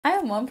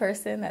I'm one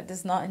person that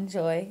does not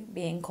enjoy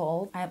being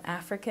cold. I'm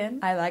African,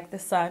 I like the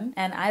sun,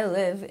 and I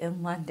live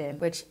in London,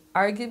 which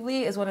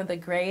arguably is one of the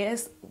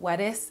grayest,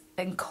 wettest,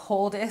 and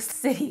coldest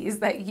cities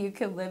that you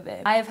can live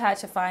in. I have had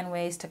to find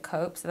ways to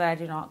cope so that I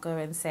do not go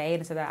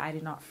insane, so that I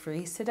do not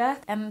freeze to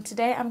death. And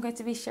today I'm going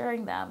to be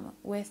sharing them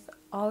with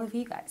all of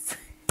you guys.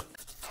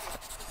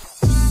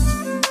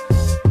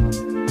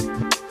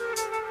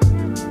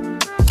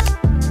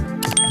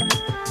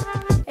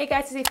 Hey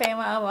guys, it's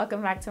Ifeyinwa.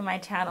 Welcome back to my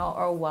channel,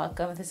 or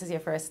welcome if this is your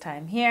first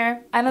time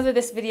here. I know that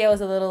this video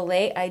is a little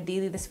late.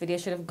 Ideally, this video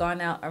should have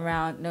gone out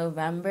around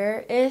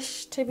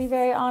November-ish, to be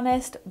very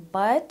honest.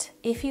 But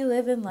if you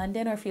live in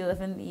London or if you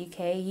live in the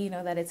UK, you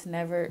know that it's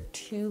never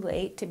too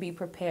late to be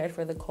prepared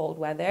for the cold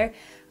weather.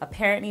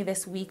 Apparently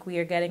this week we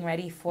are getting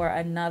ready for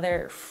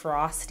another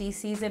frosty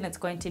season. It's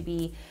going to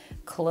be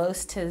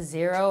close to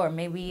 0 or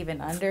maybe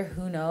even under,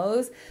 who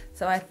knows.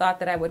 So I thought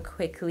that I would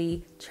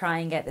quickly try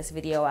and get this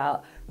video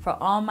out for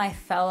all my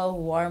fellow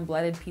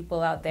warm-blooded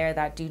people out there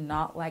that do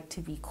not like to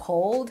be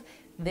cold.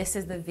 This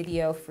is the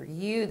video for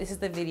you. This is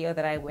the video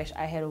that I wish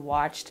I had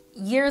watched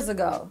years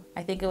ago.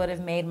 I think it would have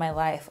made my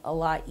life a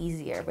lot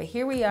easier. But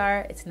here we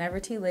are. It's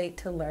never too late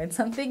to learn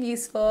something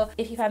useful.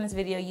 If you found this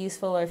video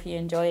useful or if you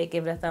enjoy it,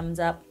 give it a thumbs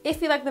up.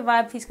 If you like the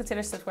vibe, please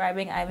consider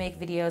subscribing. I make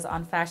videos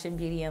on fashion,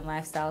 beauty, and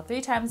lifestyle 3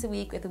 times a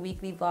week with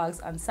weekly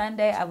vlogs on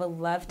Sunday. I would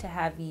love to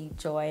have you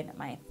join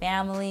my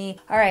family.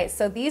 All right,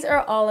 so these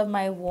are all of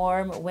my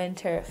warm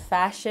winter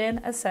fashion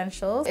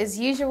essentials. As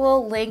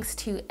usual, links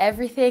to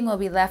everything will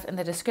be left in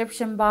the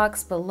description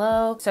box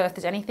below. So if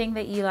there's anything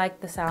that you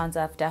like the sounds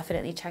of,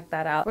 definitely check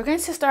that out. We're going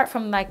to start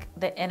from like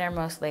the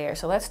innermost layer.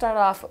 So let's start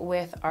off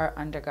with our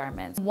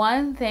undergarments.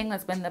 One thing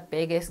that's been the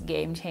biggest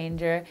game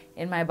changer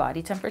in my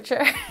body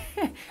temperature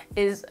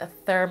is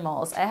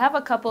thermals. I have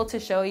a couple to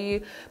show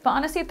you, but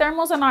honestly,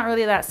 thermals are not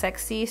really that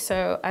sexy.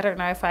 So I don't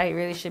know if I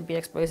really should be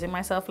exposing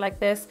myself like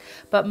this,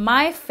 but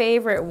my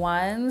favorite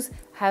ones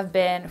have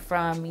been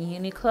from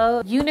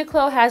Uniqlo.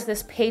 Uniqlo has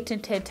this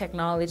patented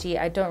technology.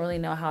 I don't really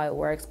know how it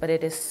works, but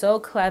it is so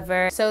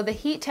clever. So the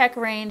Heat Tech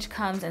range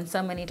comes in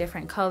so many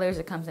different colors.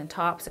 It comes in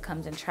tops, it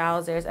comes in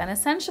trousers, and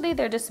essentially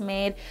they're just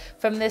made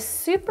from this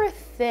super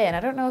thin, I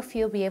don't know if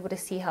you'll be able to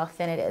see how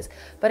thin it is,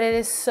 but it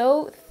is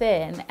so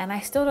thin, and I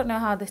still don't know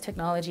how this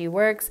technology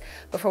works,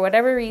 but for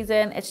whatever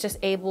reason, it's just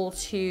able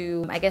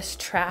to, I guess,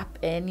 trap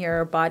in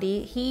your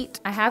body heat.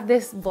 I have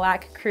this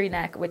black crew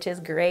neck, which is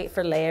great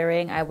for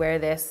layering. I wear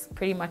this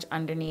pretty much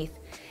underneath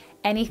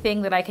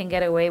anything that I can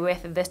get away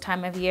with this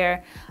time of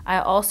year. I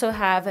also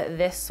have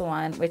this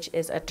one, which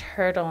is a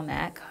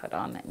turtleneck. Hold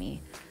on, let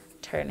me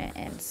turn it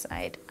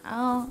inside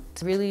out.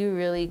 It's really,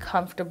 really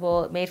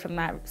comfortable, made from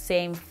that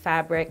same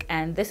fabric.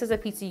 And this is a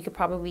piece that you could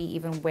probably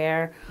even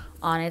wear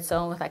on its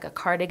own with like a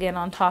cardigan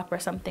on top or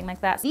something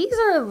like that. These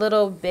are a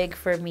little big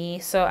for me,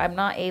 so I'm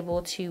not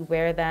able to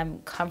wear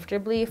them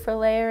comfortably for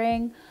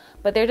layering,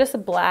 but they're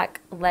just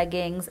black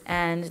leggings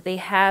and they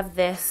have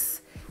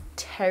this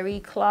terry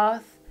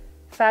cloth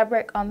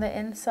fabric on the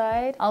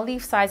inside. I'll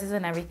leave sizes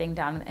and everything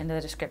down in the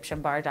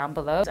description bar down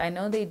below. I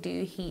know they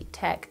do Heat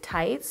Tech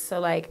tights, so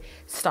like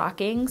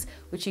stockings,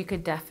 which you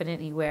could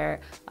definitely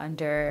wear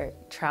under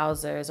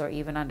trousers or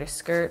even under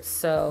skirts.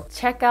 So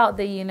check out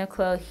the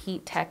Uniqlo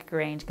Heat Tech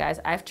range,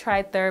 guys. I've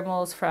tried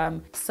thermals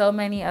from so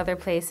many other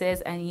places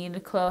and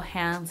Uniqlo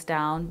hands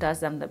down does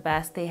them the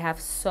best. They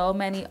have so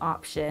many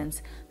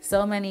options,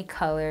 so many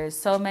colors,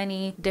 so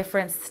many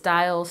different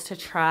styles to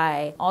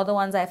try. All the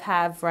ones I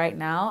have right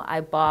now,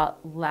 I bought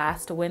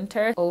last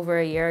winter, over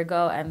a year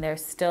ago, and they're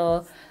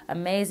still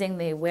amazing.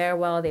 They wear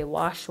well, they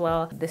wash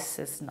well. This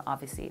is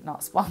obviously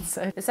not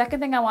sponsored. The second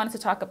thing I wanted to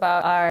talk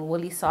about are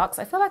woolly socks.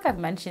 I feel like I've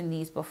mentioned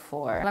these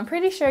before. I'm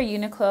pretty sure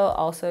Uniqlo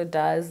also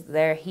does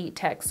their Heat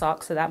Tech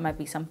socks, so that might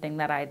be something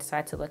that I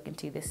decide to look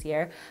into this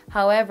year.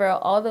 However,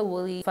 all the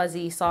woolly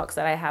fuzzy socks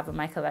that I have in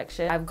my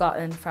collection, I've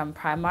gotten from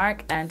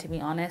Primark, and to be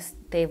honest,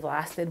 they've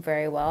lasted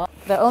very well.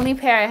 The only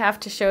pair I have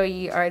to show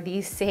you are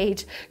these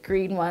sage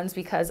green ones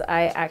because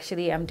I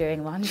actually am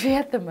doing laundry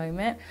at the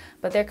moment,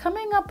 but they're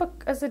coming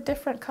up as a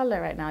different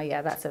color right now.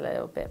 Yeah, that's a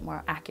little bit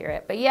more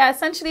accurate. But yeah,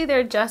 essentially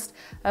they're just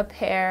a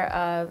pair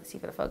of, let's see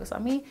if it'll focus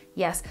on me.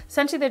 Yes,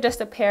 essentially they're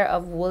just a pair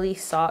of woolly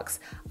socks.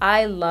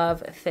 I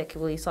love thick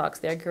woolly socks.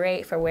 They're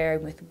great for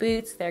wearing with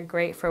boots. They're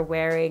great for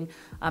wearing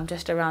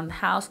just around the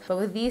house. But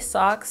with these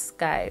socks,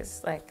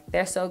 guys, like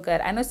they're so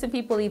good. I know some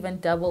people even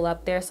double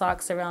up their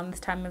socks around this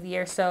time of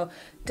year. So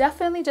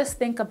definitely just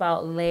think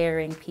about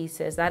layering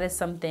pieces. That is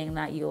something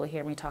that you will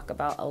hear me talk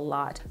about a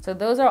lot. So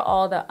those are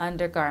all the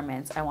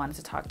undergarments I wanted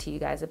to talk to you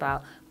guys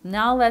about.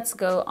 Now let's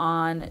go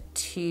on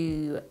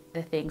to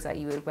the things that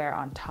you would wear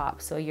on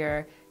top. So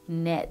your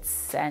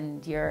knits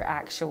and your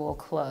actual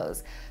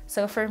clothes.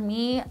 So for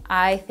me,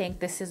 I think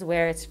this is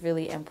where it's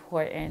really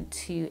important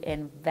to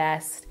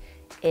invest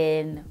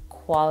in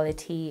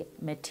quality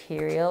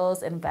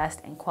materials,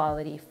 invest in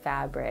quality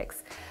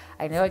fabrics.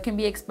 I know it can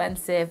be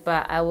expensive,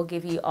 but I will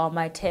give you all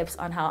my tips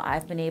on how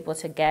I've been able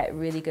to get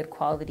really good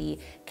quality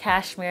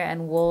cashmere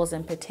and wools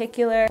in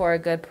particular for a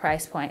good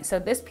price point. So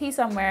this piece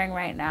I'm wearing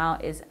right now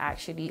is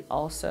actually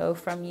also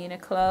from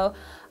Uniqlo.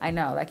 I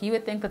know, like you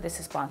would think that this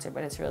is sponsored,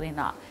 but it's really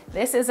not.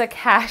 This is a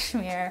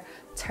cashmere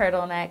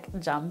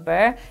turtleneck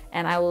jumper,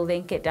 and I will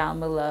link it down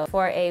below.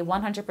 For a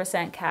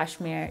 100%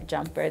 cashmere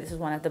jumper, this is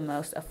one of the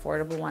most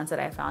affordable ones that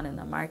I found in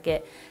the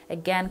market.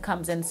 Again,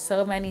 comes in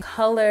so many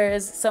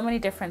colors, so many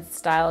different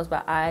styles,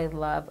 but I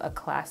love a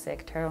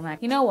classic turtleneck.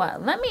 You know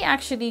what? Let me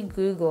actually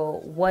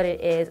Google what it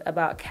is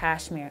about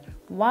cashmere.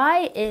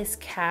 Why is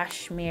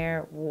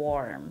cashmere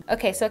warm?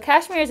 Okay, so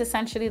cashmere is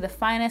essentially the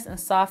finest and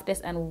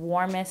softest and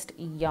warmest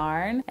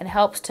yarn and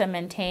helps to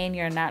maintain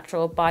your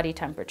natural body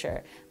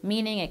temperature,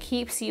 meaning it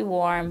keeps you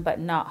warm but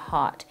not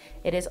hot.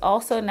 It is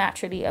also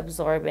naturally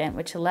absorbent,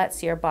 which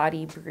lets your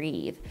body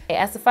breathe.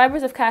 As the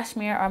fibers of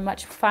cashmere are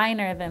much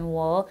finer than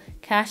wool,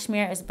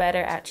 cashmere is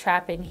better at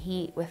trapping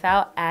heat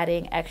without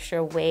adding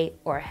extra weight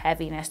or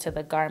heaviness to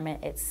the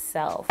garment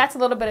itself. That's a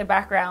little bit of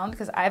background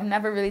because I've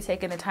never really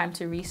taken the time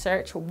to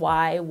research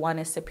why one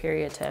is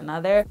superior to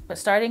another. But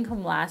starting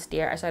from last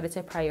year, I started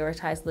to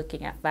prioritize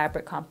looking at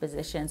fabric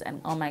compositions,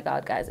 and oh my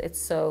God, guys, it's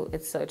so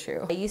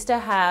true. I used to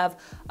have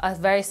a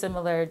very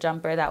similar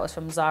jumper that was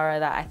from Zara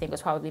that I think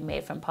was probably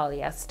made from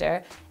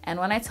polyester, and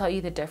when I tell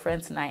you the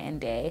difference, night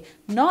and day,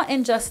 not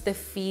in just the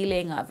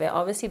feeling of it.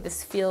 Obviously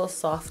this feels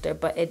softer,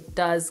 but it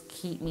does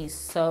keep me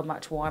so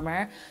much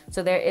warmer.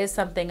 So there is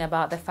something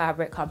about the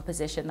fabric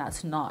composition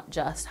that's not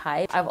just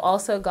hype. I've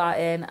also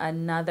gotten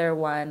another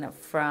one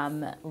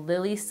from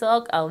Lily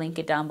Silk. I'll link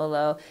it down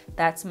below.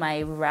 That's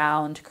my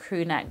round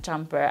crew neck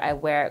jumper. I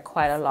wear it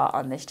quite a lot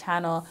on this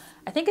channel.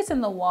 I think it's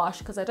in the wash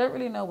because I don't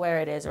really know where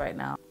it is right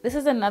now. This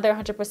is another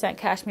 100%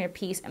 cashmere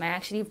piece, and I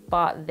actually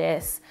bought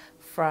this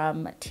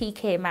from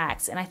TK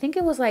Maxx, and I think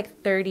it was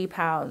like 30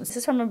 pounds. This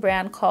is from a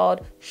brand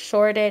called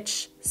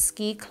Shoreditch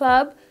Ski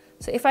Club.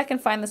 So if I can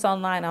find this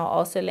online, I'll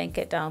also link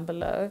it down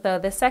below. So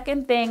the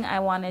second thing I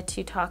wanted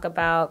to talk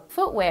about,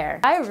 footwear.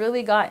 I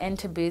really got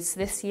into boots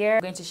this year.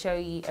 I'm going to show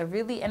you a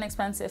really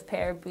inexpensive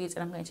pair of boots,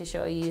 and I'm going to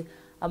show you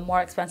a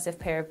more expensive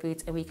pair of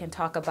boots, and we can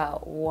talk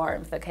about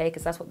warmth, okay?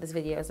 Because that's what this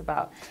video is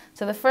about.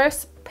 So the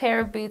first pair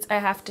of boots I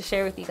have to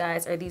share with you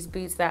guys are these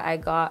boots that I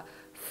got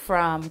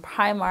from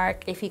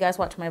Primark. If you guys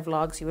watch my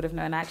vlogs, you would have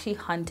known I actually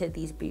hunted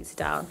these boots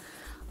down.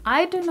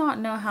 I do not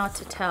know how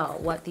to tell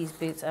what these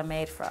boots are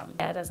made from.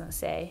 Yeah, it doesn't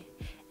say.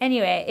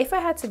 Anyway, if I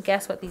had to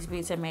guess what these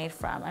boots are made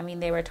from, I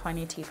mean, they were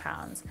 22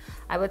 pounds.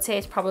 I would say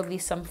it's probably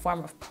some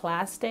form of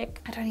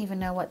plastic. I don't even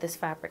know what this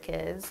fabric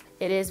is.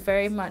 It is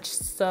very much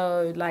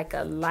so like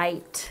a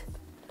light,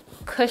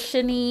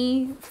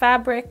 cushiony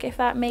fabric, if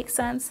that makes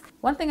sense.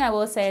 One thing I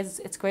will say is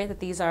it's great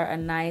that these are a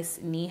nice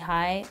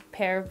knee-high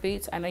pair of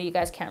boots. I know you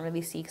guys can't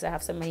really see because I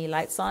have so many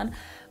lights on,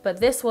 but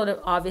this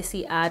will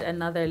obviously add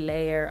another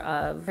layer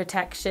of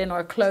protection,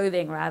 or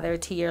clothing rather,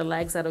 to your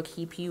legs that'll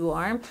keep you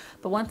warm.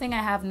 But one thing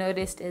I have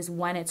noticed is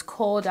when it's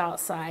cold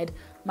outside,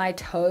 my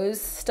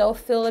toes still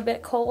feel a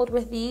bit cold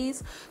with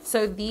these.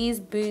 So these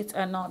boots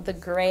are not the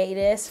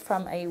greatest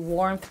from a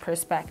warmth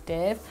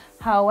perspective.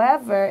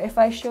 However, if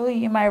I show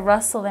you my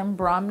Russell and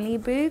Bromley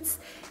boots,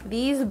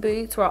 these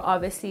boots were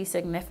obviously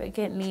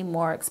significantly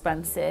more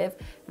expensive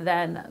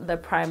than the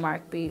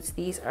Primark boots.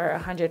 These are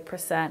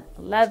 100%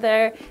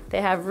 leather.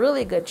 They have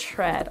really good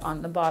tread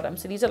on the bottom.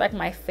 So these are like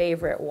my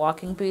favorite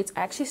walking boots.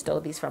 I actually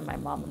stole these from my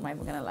mom. I'm not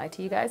even gonna lie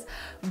to you guys,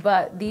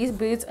 but these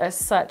boots are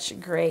such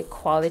great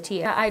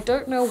quality. I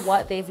don't know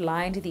what they've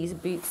lined these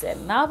boots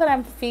in. Now that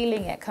I'm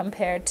feeling it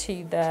compared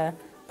to the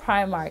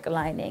Primark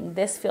lining,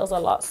 this feels a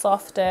lot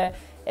softer.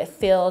 It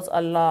feels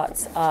a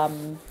lot,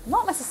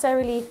 not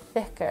necessarily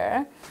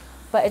thicker,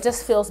 but it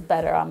just feels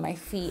better on my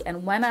feet.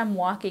 And when I'm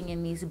walking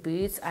in these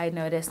boots, I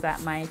notice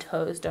that my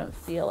toes don't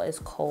feel as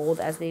cold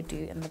as they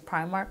do in the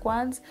Primark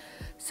ones.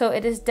 So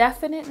it is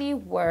definitely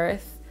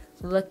worth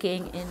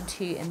looking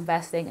into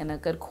investing in a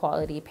good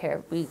quality pair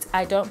of boots.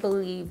 I don't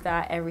believe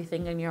that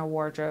everything in your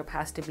wardrobe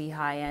has to be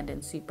high-end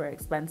and super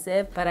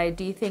expensive, but I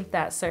do think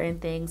that certain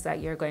things that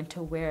you're going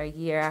to wear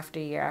year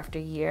after year after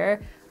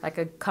year, like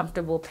a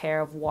comfortable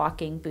pair of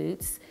walking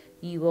boots,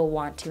 you will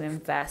want to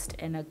invest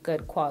in a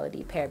good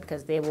quality pair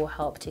because they will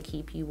help to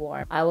keep you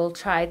warm. I will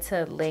try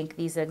to link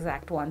these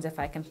exact ones if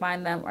I can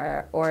find them,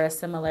 or a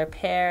similar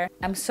pair.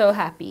 I'm so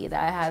happy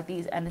that I have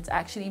these, and it's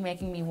actually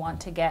making me want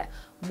to get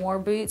more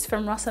boots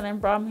from Russell and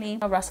Bromley.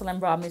 Russell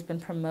and Bromley's been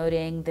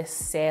promoting this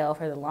sale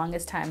for the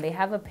longest time. They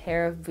have a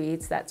pair of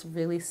boots that's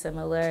really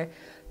similar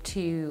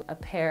to a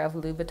pair of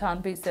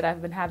Louboutin boots that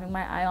I've been having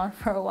my eye on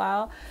for a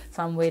while,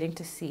 so I'm waiting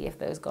to see if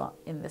those got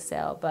in the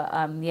sale. But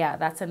yeah,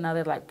 that's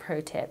another like pro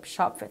tip: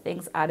 shop for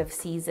things out of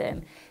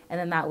season, and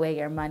then that way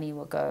your money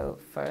will go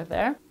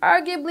further.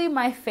 Arguably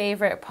my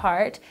favorite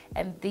part,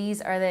 and these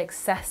are the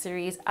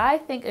accessories. I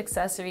think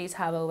accessories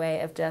have a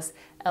way of just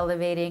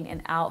elevating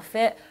an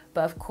outfit,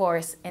 but of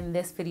course in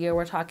this video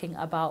we're talking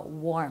about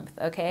warmth,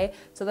 okay?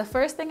 So the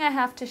first thing I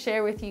have to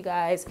share with you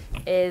guys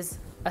is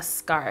a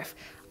scarf.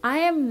 I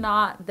am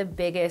not the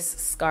biggest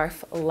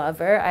scarf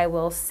lover, I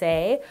will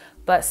say,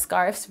 but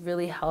scarves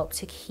really help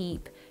to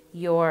keep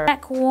your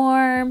neck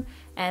warm,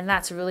 and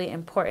that's really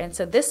important.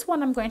 So this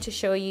one I'm going to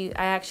show you,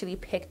 I actually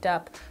picked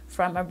up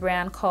from a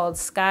brand called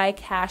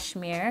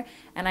CASHMERE,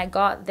 and I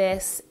got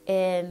this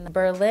in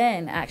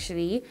Berlin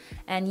actually,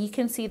 and you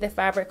can see the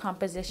fabric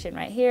composition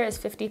right here is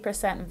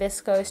 50%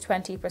 viscose,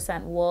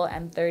 20% wool,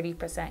 and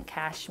 30%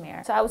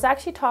 cashmere. So I was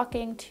actually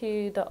talking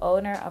to the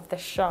owner of the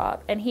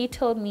shop, and he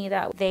told me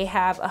that they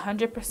have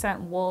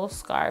 100% wool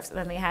scarves, and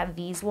then they have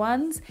these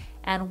ones,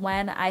 and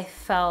when I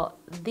felt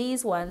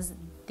these ones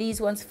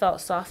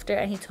felt softer,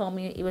 and he told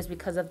me it was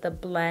because of the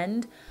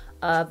blend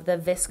of the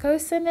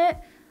viscose in it,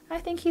 I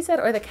think he said,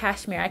 or the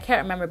cashmere, I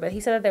can't remember, but he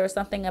said that there was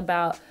something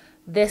about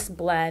this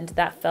blend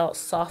that felt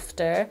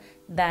softer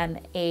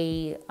than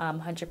a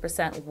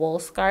 100% wool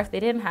scarf.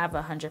 They didn't have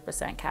a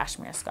 100%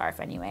 cashmere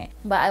scarf anyway,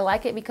 but I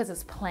like it because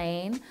it's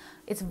plain,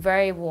 it's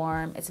very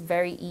warm, it's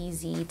very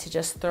easy to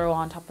just throw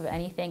on top of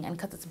anything, and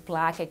because it's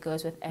black, it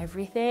goes with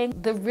everything.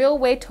 The real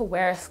way to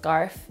wear a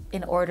scarf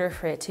in order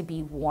for it to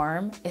be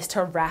warm is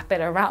to wrap it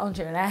around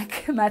your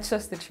neck, and that's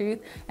just the truth,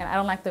 and I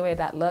don't like the way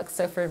that looks.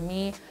 So for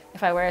me,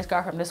 if I wear a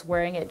scarf, I'm just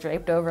wearing it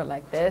draped over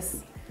like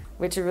this,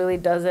 which really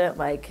doesn't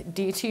like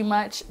do too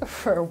much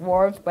for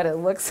warmth, but it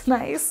looks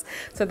nice.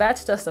 So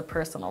that's just a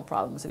personal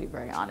problem, to be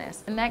very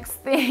honest. The next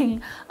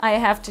thing I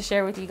have to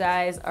share with you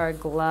guys are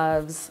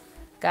gloves.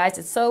 Guys,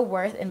 it's so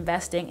worth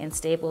investing in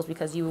staples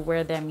because you will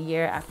wear them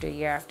year after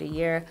year after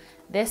year.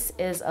 This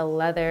is a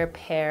leather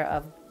pair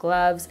of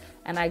gloves,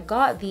 and I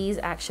got these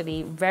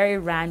actually very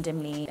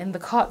randomly in the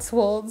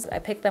Cotswolds. I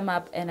picked them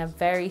up in a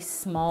very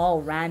small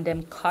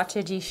random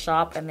cottagey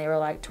shop, and they were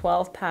like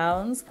 12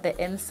 pounds.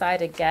 The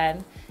inside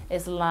again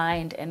is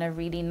lined in a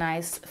really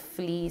nice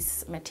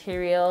fleece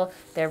material.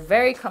 They're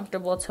very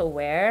comfortable to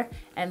wear,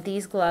 and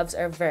these gloves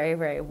are very,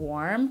 very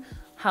warm.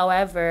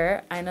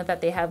 However, I know that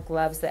they have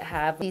gloves that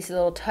have these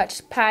little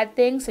touch pad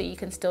things, so you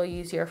can still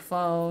use your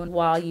phone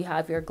while you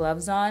have your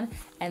gloves on.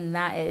 And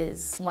that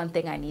is one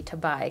thing I need to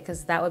buy,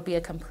 because that would be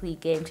a complete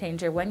game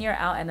changer. When you're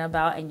out and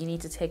about and you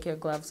need to take your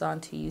gloves on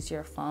to use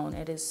your phone,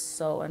 it is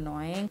so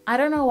annoying. I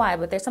don't know why,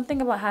 but there's something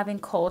about having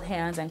cold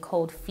hands and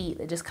cold feet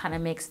that just kind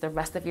of makes the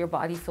rest of your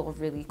body feel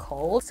really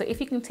cold. So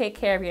if you can take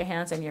care of your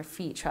hands and your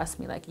feet, trust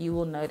me, like you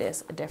will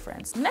notice a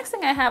difference. The next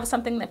thing I have is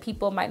something that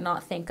people might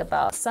not think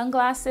about.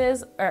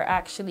 Sunglasses are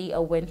actually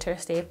a winter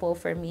staple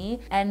for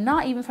me, and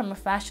not even from a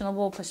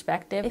fashionable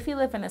perspective. If you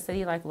live in a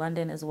city like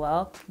London as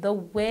well, the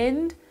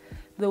wind,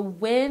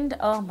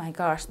 oh my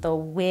gosh, the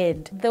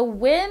wind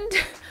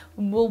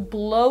will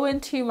blow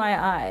into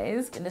my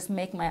eyes and just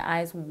make my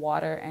eyes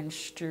water and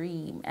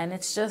stream. And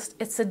it's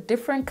a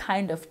different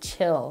kind of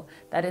chill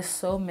that is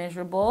so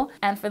miserable.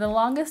 And for the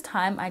longest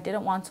time, I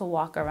didn't want to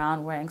walk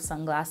around wearing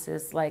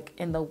sunglasses like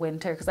in the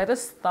winter, because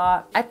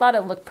I thought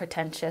it looked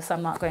pretentious,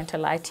 I'm not going to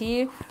lie to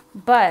you.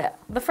 But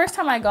the first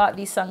time I got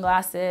these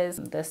sunglasses,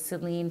 the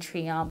Celine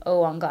Triomphe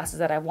O1 glasses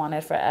that I've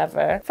wanted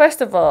forever, first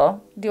of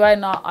all, do I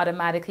not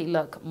automatically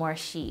look more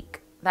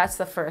chic? That's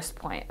the first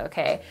point,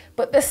 okay?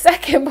 But the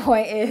second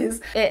point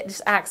is it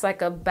just acts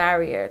like a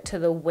barrier to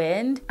the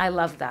wind. I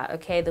love that,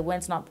 okay? The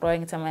wind's not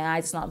blowing into my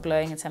eyes, it's not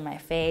blowing into my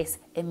face.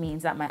 It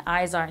means that my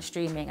eyes aren't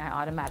streaming. I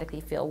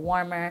automatically feel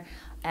warmer.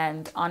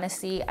 And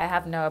honestly, I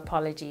have no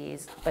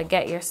apologies, but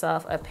get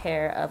yourself a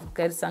pair of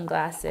good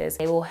sunglasses.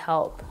 They will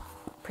help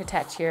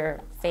protect your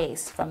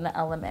face from the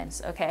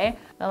elements, okay?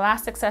 The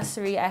last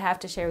accessory I have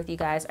to share with you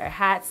guys are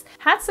hats.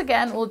 Hats,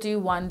 again, will do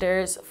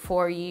wonders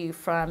for you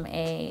from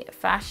a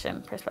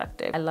fashion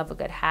perspective. I love a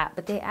good hat,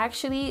 but they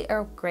actually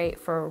are great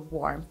for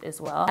warmth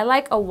as well. I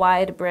like a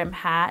wide brim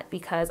hat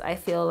because I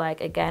feel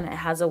like, again, it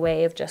has a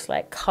way of just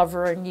like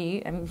covering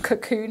you and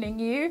cocooning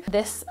you.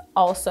 This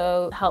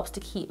also helps to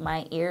keep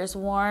my ears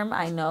warm.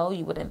 I know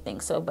you wouldn't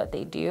think so, but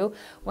they do.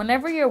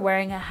 Whenever you're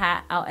wearing a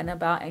hat out and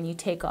about and you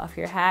take off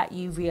your hat,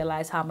 you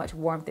realize how much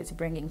warmth it's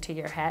bringing to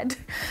your head.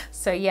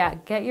 So yeah,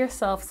 get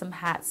yourself some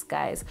hats,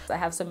 guys. I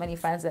have so many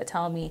friends that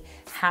tell me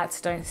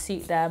hats don't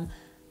suit them.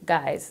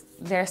 Guys,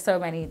 there's so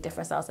many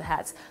different styles of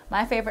hats.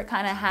 My favorite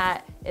kind of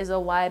hat is a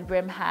wide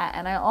brim hat,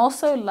 and I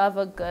also love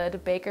a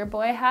good baker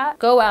boy hat.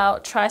 Go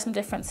out, try some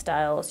different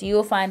styles. You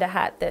will find a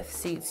hat that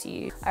suits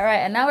you. All right,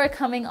 and now we're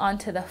coming on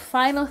to the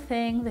final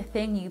thing, the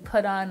thing you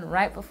put on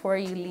right before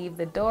you leave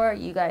the door.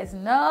 You guys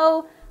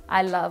know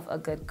I love a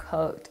good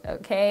coat,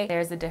 okay?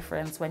 There's a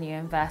difference when you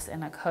invest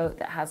in a coat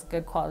that has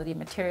good quality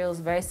materials,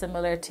 very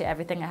similar to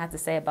everything I had to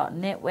say about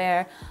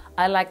knitwear.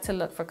 I like to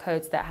look for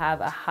coats that have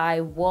a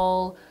high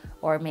wool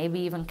or maybe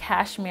even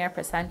cashmere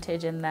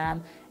percentage in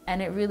them,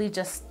 and it really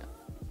just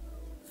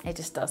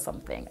does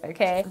something,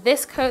 okay?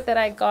 This coat that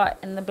I got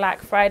in the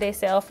Black Friday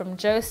sale from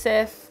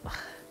Joseph,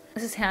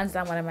 this is hands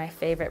down one of my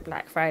favorite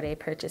Black Friday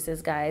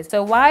purchases, guys.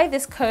 So why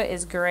this coat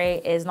is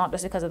great is not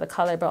just because of the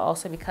color, but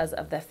also because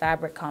of the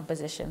fabric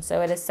composition. So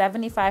it is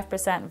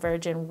 75%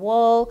 virgin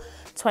wool,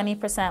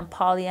 20%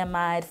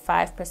 polyamide,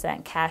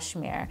 5%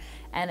 cashmere.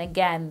 And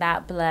again,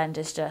 that blend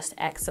is just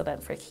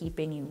excellent for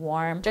keeping you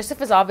warm.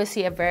 Joseph is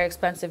obviously a very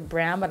expensive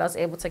brand, but I was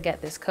able to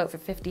get this coat for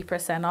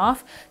 50%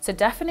 off. So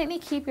definitely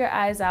keep your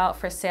eyes out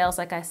for sales.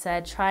 Like I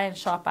said, try and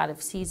shop out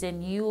of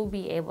season. You will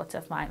be able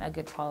to find a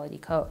good quality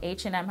coat.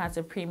 H&M has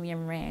a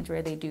premium range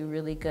where they do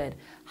really good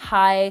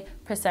high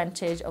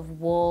percentage of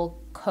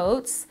wool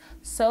coats.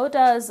 So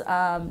does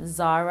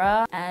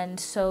Zara, and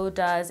so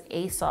does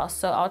ASOS.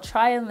 So I'll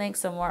try and link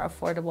some more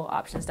affordable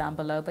options down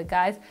below. But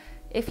guys,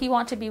 if you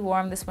want to be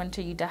warm this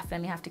winter, you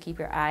definitely have to keep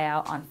your eye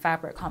out on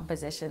fabric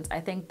compositions. I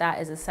think that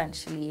is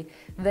essentially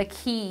the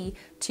key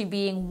to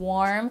being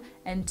warm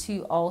and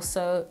to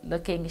also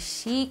looking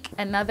chic.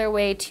 Another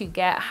way to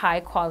get high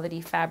quality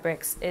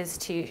fabrics is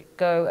to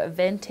go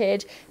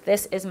vintage.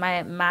 This is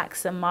my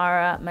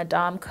Maximara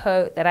Madame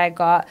coat that I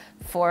got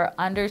for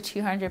under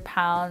 200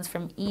 pounds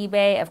from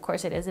eBay. Of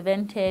course, it is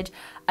vintage.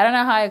 I don't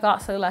know how I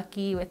got so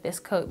lucky with this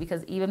coat,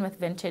 because even with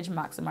vintage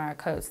Maximara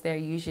coats, they're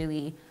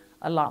usually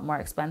a lot more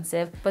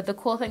expensive. But the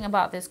cool thing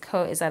about this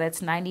coat is that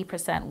it's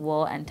 90%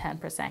 wool and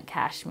 10%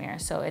 cashmere.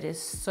 So it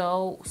is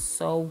so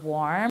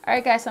warm. All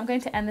right guys, so I'm going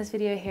to end this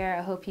video here.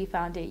 I hope you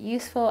found it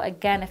useful.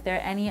 Again, if there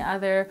are any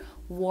other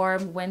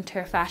warm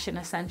winter fashion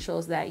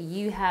essentials that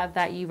you have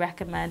that you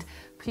recommend,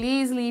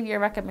 please leave your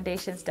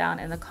recommendations down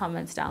in the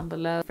comments down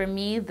below. For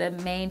me, the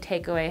main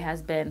takeaway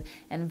has been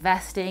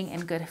investing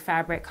in good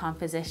fabric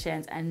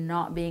compositions and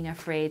not being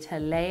afraid to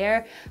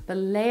layer. But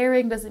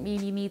layering doesn't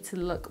mean you need to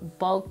look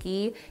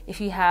bulky. If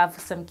you have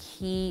some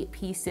key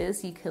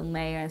pieces, you can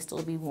layer and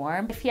still be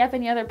warm. If you have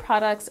any other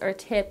products or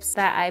tips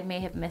that I may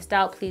have missed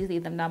out, please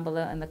leave them down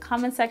below in the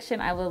comment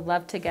section. I would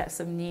love to get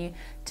some new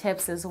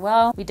tips as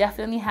well. We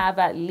definitely have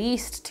at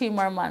least 2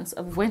 more months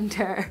of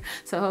winter,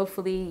 so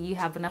hopefully you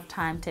have enough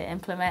time to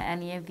implement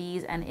any of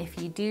these. And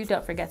if you do,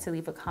 don't forget to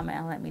leave a comment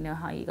and let me know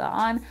how you got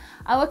on.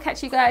 I will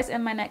catch you guys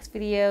in my next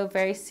video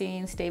very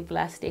soon. Stay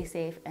blessed, stay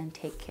safe, and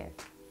take care.